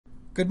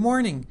Good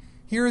morning.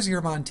 Here is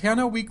your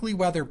Montana Weekly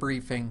Weather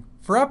Briefing.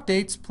 For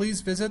updates,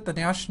 please visit the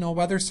National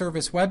Weather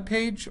Service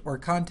webpage or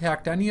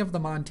contact any of the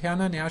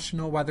Montana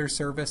National Weather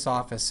Service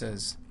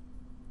offices.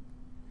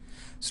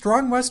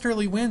 Strong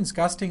westerly winds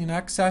gusting in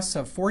excess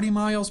of 40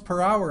 miles per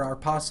hour are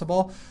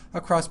possible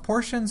across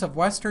portions of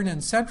western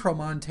and central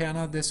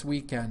Montana this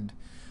weekend.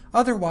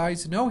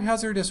 Otherwise, no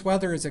hazardous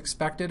weather is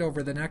expected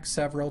over the next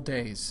several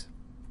days.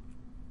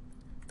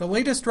 The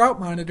latest drought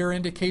monitor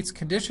indicates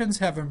conditions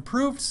have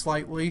improved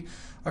slightly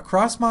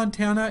across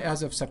Montana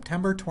as of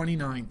September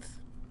 29th.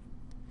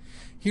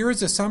 Here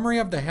is a summary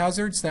of the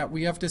hazards that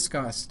we have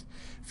discussed.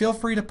 Feel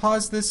free to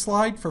pause this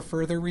slide for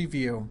further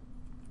review.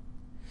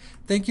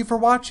 Thank you for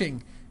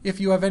watching. If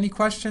you have any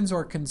questions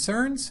or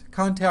concerns,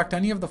 contact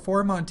any of the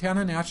 4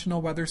 Montana National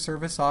Weather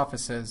Service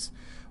offices.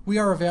 We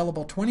are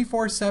available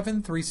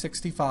 24/7,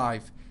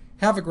 365.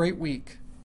 Have a great week.